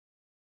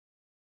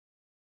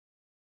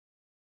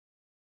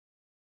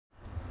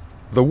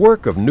The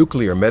work of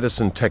nuclear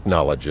medicine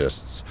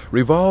technologists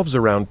revolves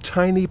around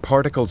tiny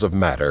particles of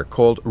matter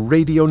called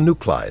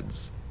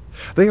radionuclides.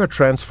 They are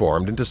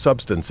transformed into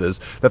substances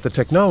that the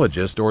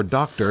technologist or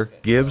doctor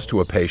gives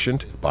to a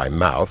patient by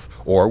mouth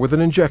or with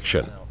an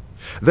injection.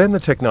 Then the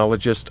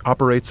technologist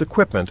operates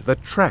equipment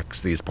that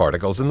tracks these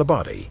particles in the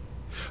body.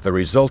 The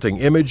resulting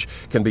image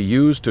can be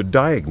used to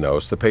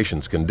diagnose the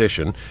patient's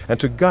condition and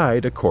to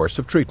guide a course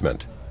of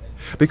treatment.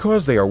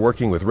 Because they are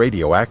working with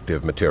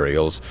radioactive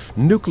materials,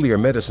 nuclear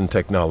medicine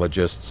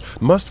technologists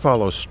must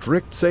follow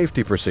strict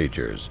safety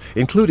procedures,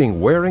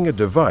 including wearing a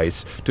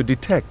device to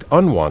detect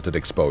unwanted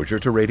exposure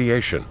to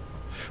radiation.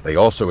 They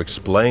also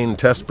explain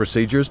test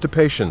procedures to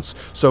patients,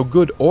 so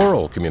good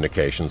oral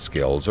communication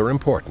skills are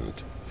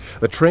important.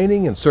 The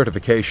training and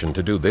certification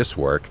to do this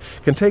work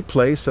can take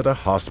place at a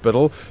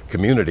hospital,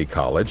 community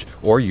college,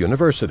 or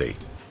university.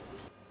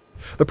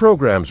 The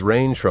programs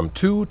range from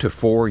 2 to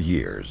 4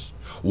 years.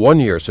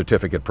 One-year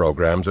certificate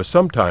programs are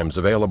sometimes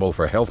available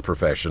for health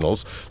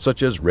professionals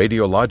such as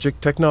radiologic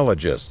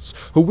technologists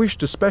who wish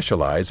to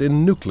specialize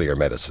in nuclear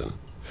medicine.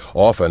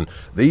 Often,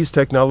 these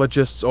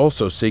technologists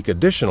also seek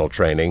additional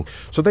training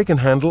so they can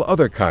handle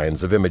other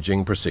kinds of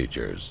imaging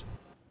procedures.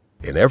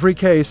 In every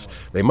case,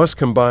 they must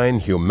combine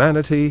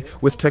humanity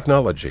with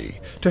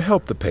technology to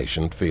help the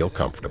patient feel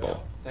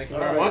comfortable. Thank you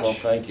very much. Well,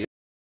 thank you.